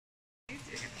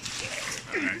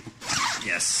Alright.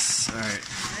 Yes. Alright.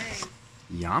 Nice.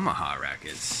 Yamaha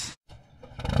rackets.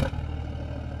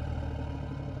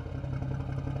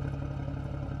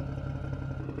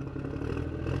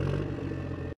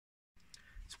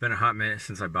 It's been a hot minute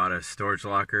since I bought a storage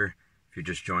locker. If you're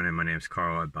just joining, my name's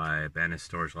Carl. I buy abandoned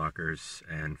storage lockers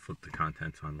and flip the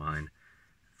contents online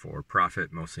for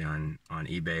profit, mostly on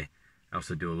eBay. I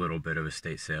also do a little bit of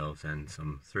estate sales and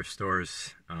some thrift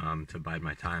stores to bide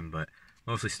my time, but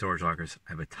mostly storage lockers.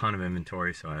 I have a ton of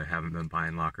inventory, so I haven't been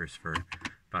buying lockers for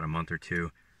about a month or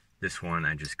two. This one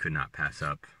I just could not pass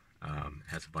up. It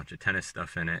has a bunch of tennis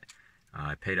stuff in it.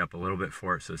 I paid up a little bit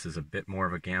for it, so this is a bit more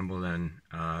of a gamble than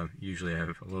usually I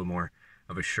have a little more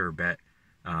of a sure bet.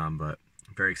 But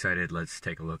I'm very excited. Let's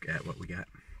take a look at what we got.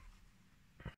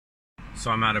 So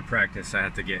I'm out of practice. I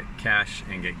have to get cash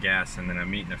and get gas, and then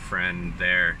I'm meeting a friend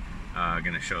there,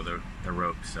 gonna show the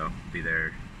ropes, so I'll be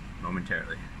there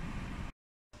momentarily.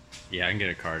 Yeah, I can get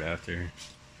a card after.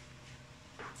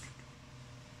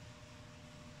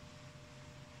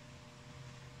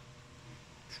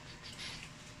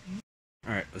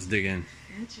 Alright, let's dig in.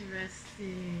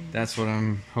 Interesting. That's what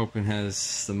I'm hoping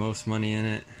has the most money in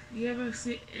it. You ever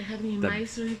have any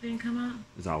mice or anything come out?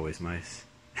 There's always mice.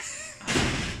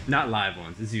 Not live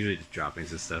ones. It's usually just droppings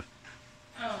and stuff.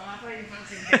 Oh, I thought you were going to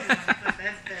say dead ones, but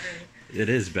that's better. It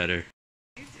is better.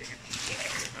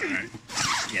 Alright.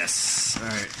 Yes.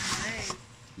 Alright. Nice.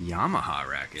 Yamaha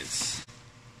rackets.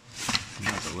 I'm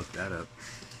gonna have to look that up.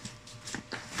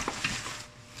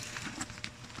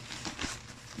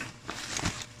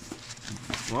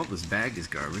 Well, this bag is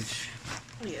garbage.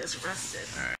 Oh yeah, it's rusted.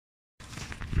 Alright.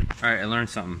 Alright, I learned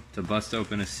something. To bust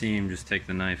open a seam, just take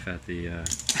the knife at the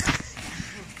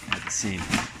seam.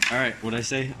 Alright, what'd I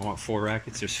say? I want 4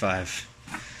 rackets. There's 5.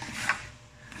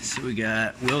 So we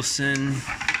got Wilson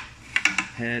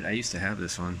head. I used to have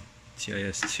this one.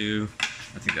 TIS2.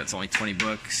 I think that's only 20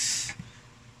 bucks.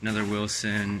 Another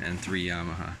Wilson and 3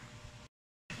 Yamaha.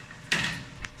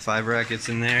 5 rackets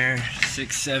in there.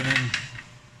 6, 7,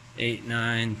 8,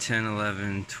 9, 10,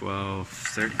 11, 12,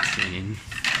 13.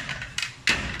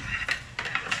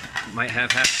 Might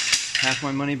have half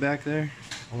my money back there.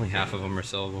 Only half of them are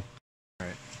sellable.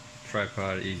 Alright,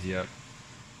 tripod, easy up,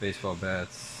 baseball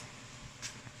bats,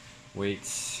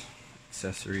 weights,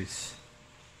 accessories.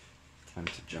 Time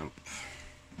to jump.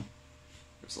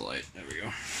 There's the light, there we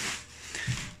go.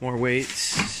 More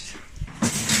weights.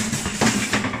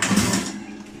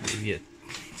 Maybe a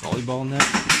volleyball net.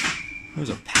 There's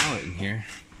a pallet in here.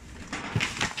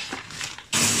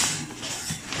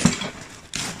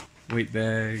 Weight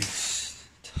bags.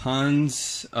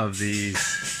 Tons of these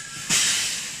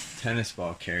tennis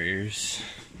ball carriers.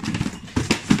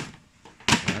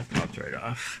 That popped right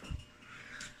off.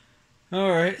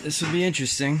 Alright, this will be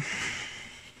interesting.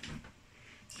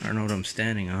 I don't know what I'm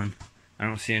standing on. I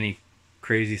don't see any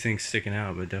crazy things sticking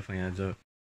out, but it definitely adds up.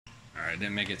 Alright,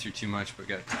 didn't make it through too much, but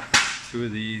got 2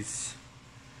 of these.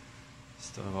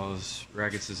 Still have all those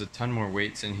rackets. There's a ton more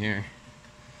weights in here.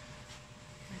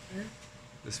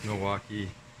 This Milwaukee,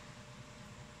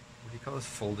 what do you call this?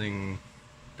 Folding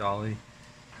dolly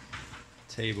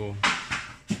table.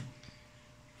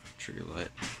 Trigger light.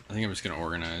 I think I'm just going to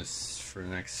organize for the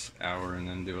next hour and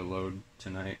then do a load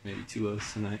tonight. Maybe 2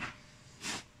 loads tonight.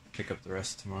 Pick up the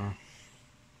rest tomorrow.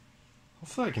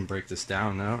 Hopefully I can break this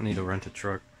down. I don't need to rent a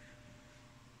truck.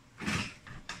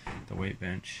 The weight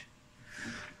bench.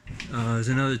 There's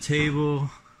another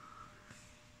table.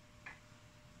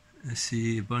 I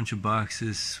see a bunch of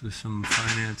boxes with some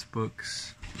finance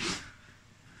books.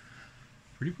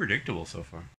 Pretty predictable so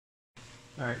far.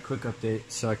 Alright, quick update.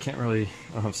 So I don't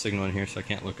have signal in here, so I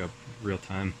can't look up real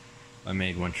time. I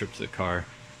made one trip to the car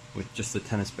with just the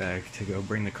tennis bag to go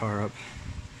bring the car up.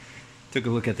 Took a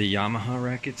look at the Yamaha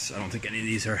rackets. I don't think any of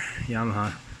these are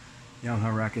Yamaha.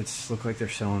 Yamaha rackets look like they're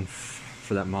selling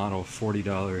for that model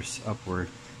 $40 upward.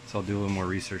 So I'll do a little more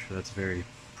research, but that's very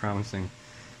promising.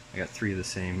 I got 3 of the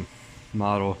same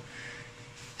model.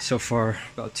 So far,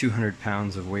 about 200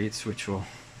 pounds of weights, which will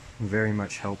very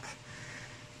much help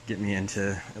get me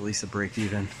into at least a break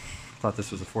even. Thought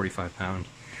this was a 45 pound,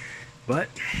 but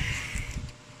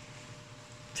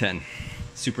 10,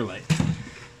 super light.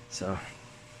 So,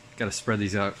 gotta spread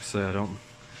these out so I don't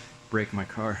break my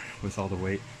car with all the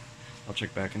weight. I'll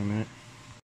check back in a minute.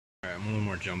 Alright, I'm a little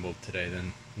more jumbled today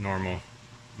than normal.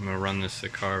 I'm gonna run this to the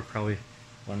car, probably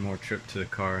one more trip to the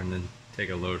car and then take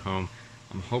a load home.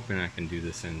 I'm hoping I can do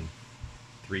this in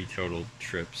 3 total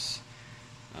trips.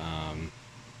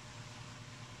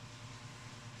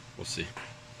 We'll see.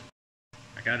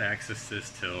 I got access to this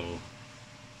till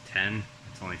 10.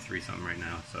 It's only 3 something right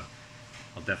now, so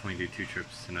I'll definitely do 2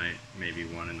 trips tonight, maybe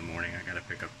 1 in the morning. I gotta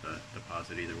pick up the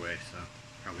deposit either way, so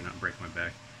probably not break my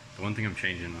back. The one thing I'm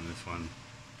changing on this one,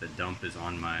 the dump is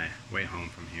on my way home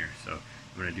from here, so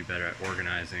I'm gonna do better at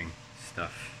organizing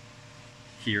stuff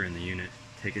here in the unit,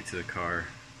 take it to the car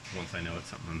once I know it's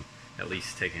something I'm at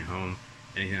least taking home.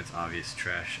 Anything that's obvious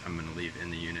trash, I'm gonna leave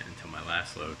in the unit until my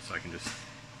last load, so I can just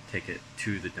take it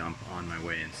to the dump on my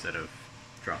way instead of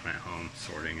dropping it home,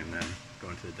 sorting, and then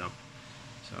going to the dump.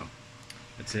 So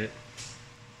that's it.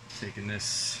 Taking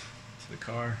this to the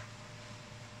car,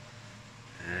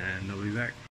 and I'll be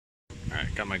back.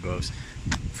 Alright, got my gloves.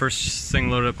 First thing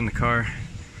loaded up in the car.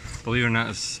 Believe it or not,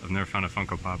 I've never found a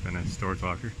Funko Pop in a storage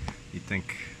locker. You'd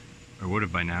think I would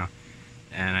have by now.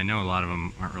 And I know a lot of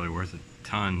them aren't really worth a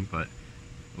ton, but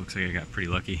it looks like I got pretty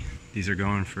lucky. These are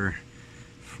going for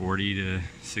 $40 to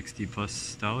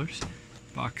 $60+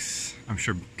 box. I'm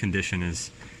sure condition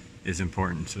is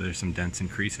important, so there's some dents and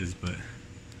creases, but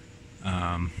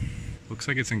looks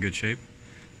like it's in good shape,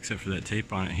 except for that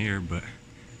tape on it here. But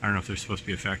I don't know if there's supposed to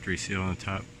be a factory seal on the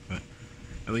top, but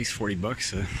at least 40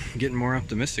 bucks. Getting more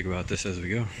optimistic about this as we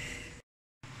go.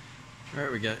 All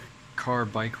right, we got car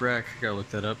bike rack. Gotta look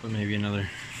that up, but maybe another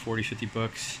 40-50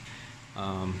 bucks.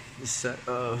 This set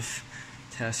of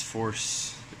Task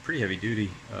Force, pretty heavy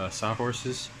duty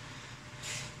sawhorses.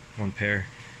 1 pair.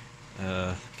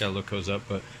 Gotta look those up,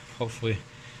 but hopefully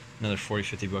another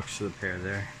 40-50 bucks for the pair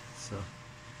there. So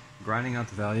grinding out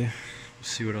the value. We'll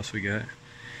see what else we got.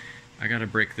 I gotta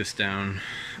break this down,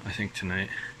 I think tonight.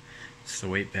 It's the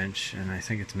weight bench, and I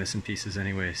think it's missing pieces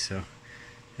anyway, so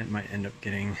it might end up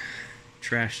getting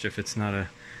trashed if it's not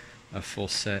a full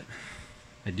set.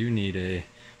 I do need a,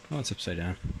 oh, it's upside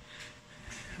down.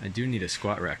 I do need a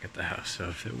squat rack at the house, so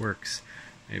if it works,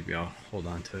 maybe I'll hold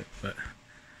on to it. But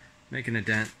making a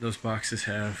dent. Those boxes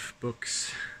have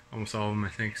books, almost all of them I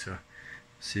think, so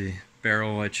see.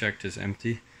 Barrel I checked is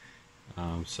empty,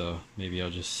 so maybe I'll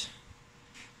just,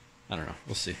 I don't know,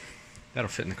 we'll see. That'll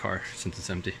fit in the car since it's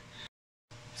empty.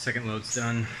 Second load's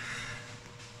done.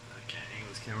 I can't angle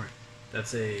this camera.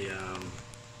 That's a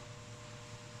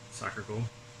soccer goal.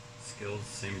 Skills,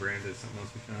 same brand as something else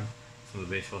we found. Some of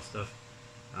the baseball stuff.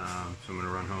 So I'm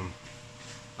gonna run home,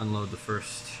 unload the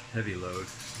first heavy load,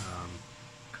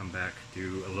 come back,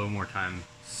 do a little more time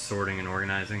sorting and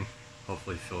organizing,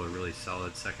 hopefully fill a really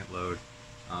solid second load,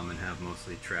 and have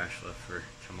mostly trash left for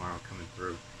tomorrow coming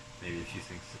through. Maybe a few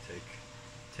things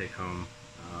to take home,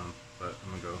 but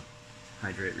I'm gonna go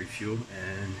hydrate, refuel,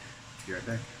 and be right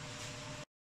back.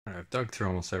 I've dug through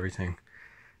almost everything.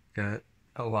 Got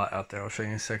a lot out there, I'll show you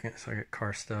in a second. So I got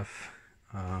car stuff,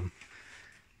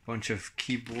 bunch of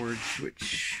keyboards,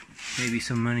 which maybe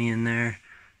some money in there,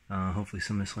 hopefully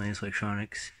some miscellaneous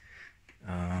electronics,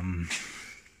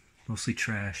 mostly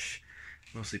trash,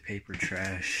 mostly paper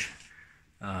trash.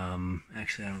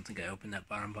 Actually I don't think I opened that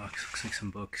bottom box. Looks like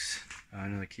some books,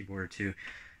 another keyboard or two.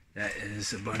 That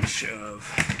is a bunch of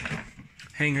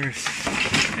hangers,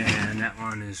 and that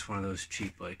one is one of those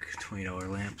cheap like $20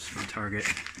 lamps from Target,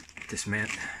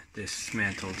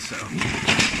 dismantled, so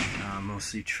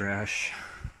mostly trash.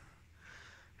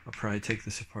 I'll probably take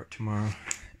this apart tomorrow,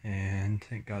 and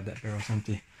thank God that barrel's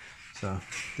empty. So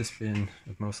this bin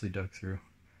I've mostly dug through.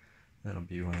 That'll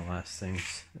be one of the last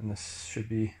things, and this should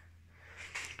be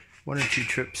 1 or 2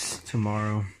 trips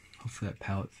tomorrow. Hopefully that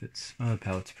pallet fits. Oh, the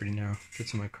pallet's pretty narrow.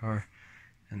 Fits in my car.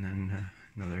 And then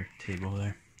another table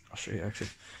there. I'll show you actually.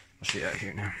 I'll show you out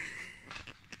here now.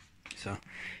 So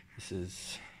this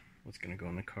is what's gonna go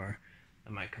in the car. I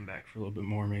might come back for a little bit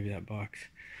more, maybe that box.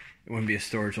 It wouldn't be a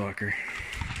storage locker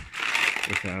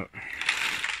without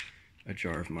a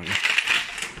jar of money.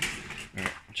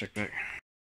 Alright, I'll check back.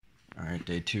 Alright,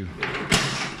 day 2.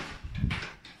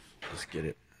 Let's get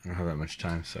it. I don't have that much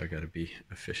time, so I gotta be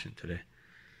efficient today.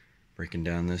 Breaking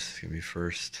down this is gonna be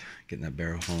first, getting that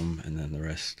barrel home, and then the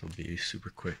rest will be super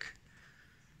quick.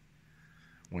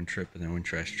 1 trip and then 1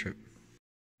 trash trip.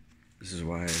 This is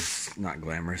why it's not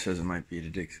glamorous as it might be to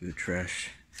dig through the trash.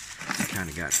 You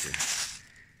kinda got to.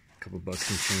 A couple bucks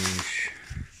and change.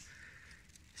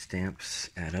 Stamps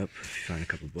add up if you find a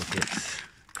couple booklets.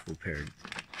 A couple pair of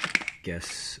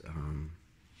Guess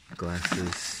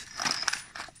glasses.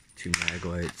 2 mag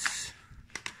lights.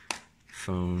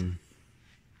 Phone.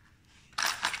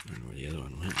 I don't know where the other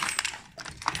one went.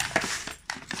 I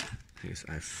think it's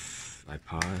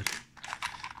iPod.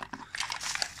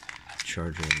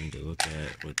 Charger, I need to look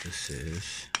at what this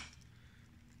is.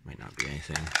 Might not be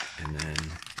anything. And then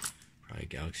probably a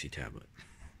Galaxy tablet.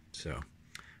 So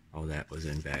all that was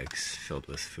in bags filled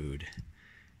with food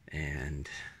and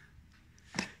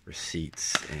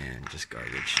receipts and just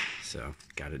garbage. So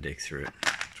gotta dig through it.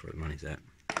 That's where the money's at.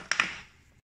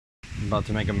 I'm about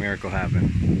to make a miracle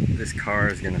happen. This car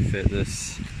is gonna fit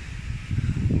this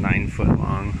 9-foot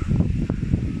long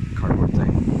cardboard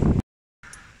thing.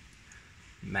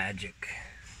 Magic.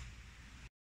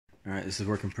 Alright, this is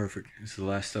working perfect. This is the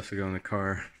last stuff to go in the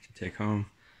car to take home.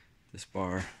 This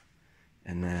bar,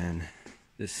 and then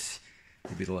this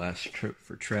will be the last trip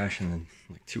for trash, and then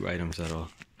like 2 items that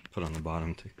I'll put on the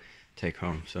bottom to take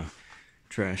home. So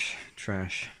trash,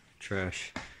 trash,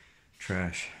 trash,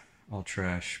 trash, all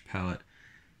trash, pallet.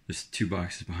 There's 2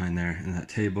 boxes behind there, and that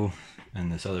table,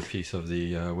 and this other piece of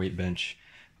the weight bench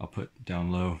I'll put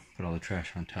down low, put all the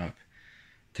trash on top,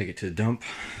 take it to the dump,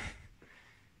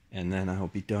 and then I'll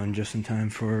be done just in time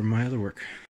for my other work.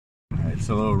 Alright, it's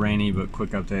a little rainy, but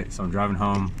quick update. So I'm driving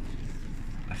home.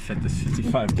 I fit this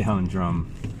 55-gallon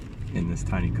drum in this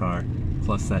tiny car,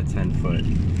 plus that 10-foot.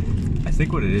 I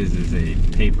think what it is a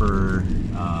paper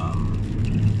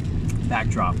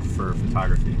backdrop for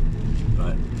photography.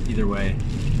 But either way,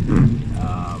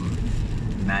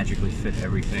 magically fit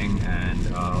everything,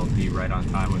 and I'll be right on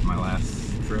time with my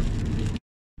last trip.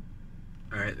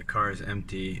 Alright, the car is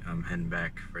empty. I'm heading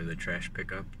back for the trash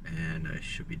pickup, and I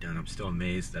should be done. I'm still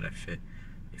amazed that I fit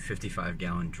a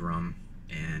 55-gallon drum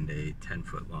and a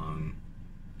 10-foot long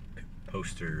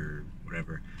poster,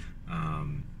 whatever,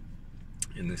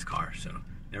 in this car. So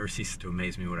never ceases to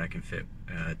amaze me what I can fit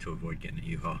to avoid getting a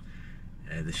U-Haul.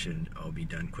 This should all be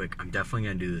done quick. I'm definitely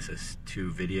going to do this as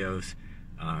 2 videos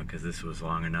because this was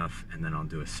long enough, and then I'll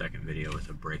do a second video with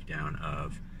a breakdown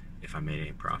of if I made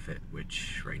any profit,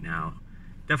 which right now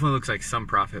definitely looks like some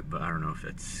profit, but I don't know if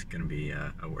it's going to be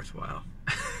a worthwhile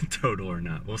total or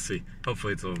not. We'll see.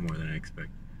 Hopefully it's a little more than I expect.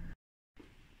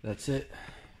 That's it.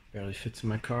 Barely fits in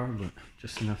my car, but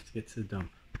just enough to get to the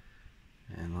dump.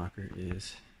 And locker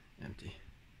is empty.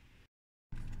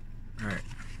 Alright,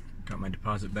 got my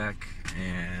deposit back,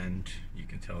 and you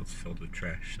can tell it's filled with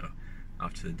trash, so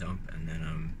off to the dump, and then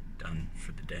I'm done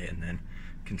for the day, and then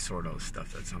can sort all the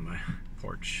stuff that's on my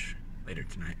porch later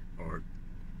tonight or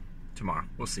tomorrow.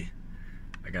 We'll see.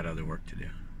 I got other work to do.